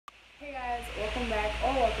welcome back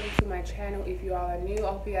or welcome to my channel. If you all are new, I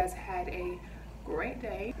hope you guys had a great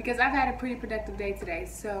day because I've had a pretty productive day today,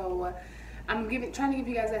 so I'm trying to give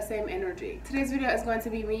you guys that same energy. Today's video is going to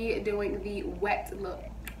be me doing the wet look.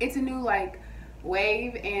 It's a new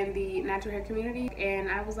wave in the natural hair community, and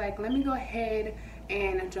I was like, let me go ahead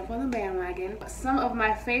and jump on the bandwagon. Some of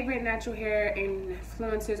my favorite natural hair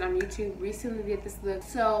influencers on YouTube recently did this look,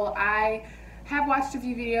 so I have watched a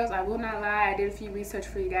few videos. I will not lie, I did a few research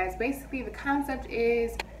for you guys. Basically, the concept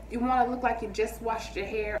is you want to look like you just washed your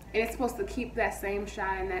hair, and it's supposed to keep that same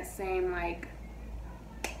shine, that same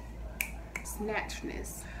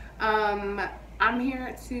snatchness. I'm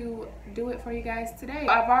here to do it for you guys today.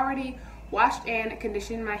 I've already washed and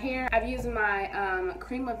conditioned my hair. I've used my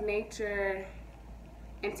Cream of Nature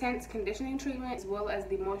Intense Conditioning Treatment, as well as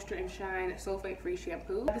the Moisture and Shine Sulfate Free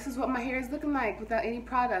Shampoo. This is what my hair is looking like without any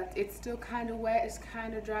product. It's still kind of wet, it's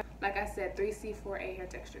kind of dry. Like I said, 3C4A hair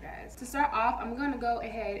texture, guys. To start off, I'm gonna go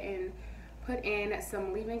ahead and put in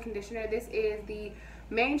some leave-in conditioner. This is the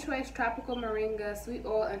Main Choice Tropical Moringa Sweet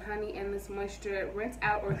Oil and Honey Endless Moisture Rinse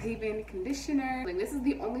Out or Leave-In Conditioner. This is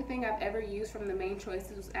the only thing I've ever used from the Main Choice.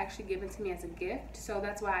 This was actually given to me as a gift, so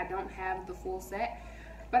that's why I don't have the full set.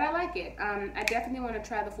 But I like it. I definitely want to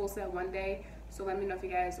try the full set one day, so let me know if you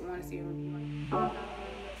guys want to see a review. So I'm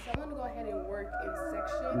going to go ahead and work in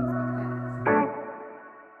sections because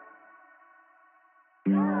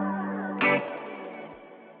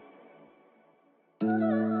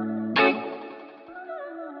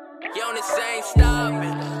Yo, this ain't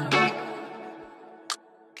stopping.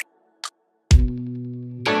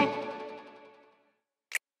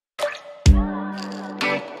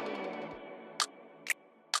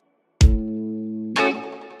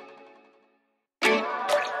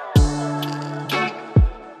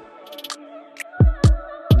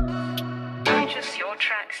 Purchase your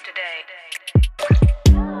tracks today.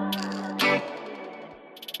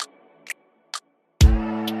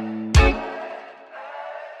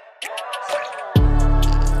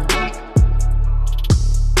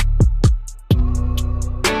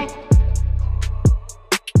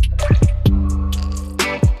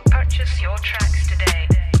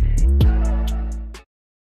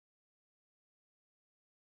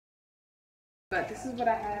 But this is what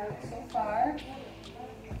I have so far.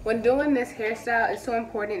 When doing this hairstyle, it's so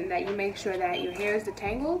important that you make sure that your hair is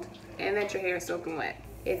detangled and that your hair is soaking wet.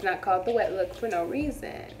 It's not called the wet look for no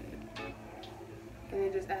reason. And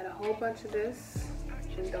then just add a whole bunch of this.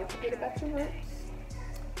 And don't forget about your roots,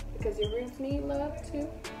 because your roots need love too.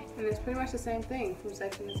 And it's pretty much the same thing from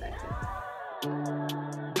section to section.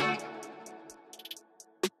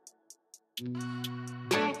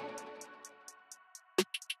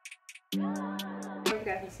 I don't know if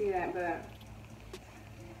you guys can see that, but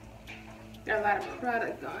got a lot of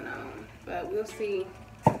product going on, but we'll see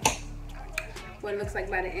what it looks like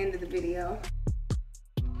by the end of the video.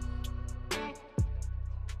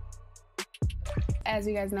 As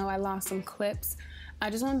you guys know, I lost some clips. I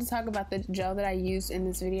just wanted to talk about the gel that I used in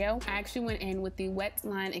this video. I actually went in with the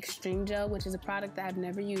Wetline Extreme Gel, which is a product that I've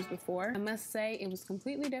never used before. I must say it was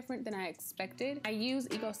completely different than I expected. I use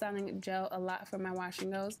Eco Styling Gel a lot for my wash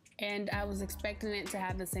and goes, and I was expecting it to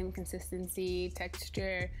have the same consistency,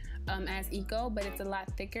 texture as Eco, but it's a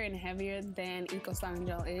lot thicker and heavier than Eco Styling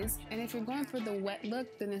Gel is. And if you're going for the wet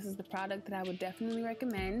look, then this is the product that I would definitely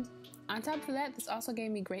recommend. On top of that, this also gave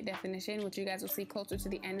me great definition, which you guys will see closer to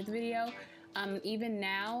the end of the video. Even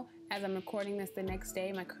now, as I'm recording this the next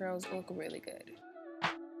day, my curls look really good.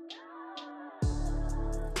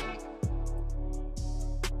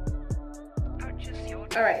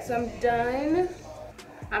 Alright, so I'm done.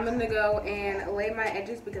 I'm gonna go and lay my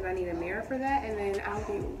edges because I need a mirror for that, and then I'll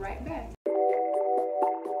be right back.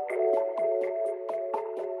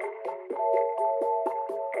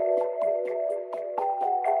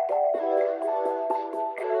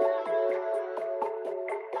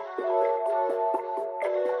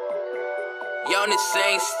 Yo, this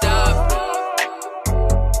ain't stopping.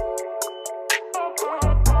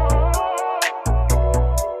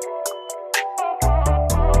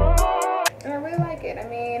 And I really like it. I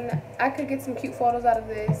mean, I could get some cute photos out of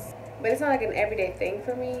this, but it's not like an everyday thing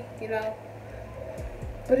for me, you know?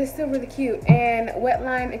 But it's still really cute. And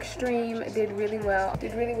Wetline Extreme did really well.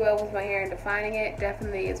 Did really well with my hair and defining it.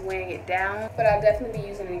 Definitely is weighing it down. But I'll definitely be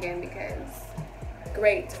using it again because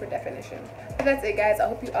great for definition. But that's it, guys. I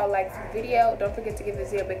hope you all liked the video. Don't forget to give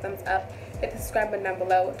this video a big thumbs up, hit the subscribe button down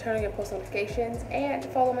below, turn on your post notifications, and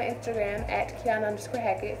follow my Instagram at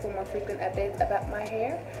Kiana_Hackett for more frequent updates about my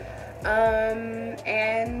hair.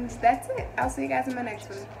 And that's it. I'll see you guys in my next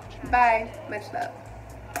one. Bye. Much love.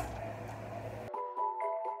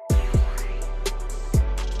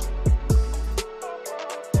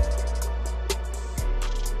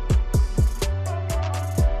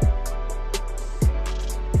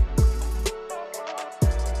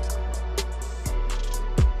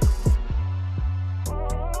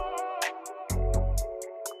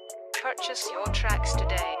 Purchase your tracks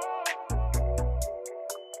today.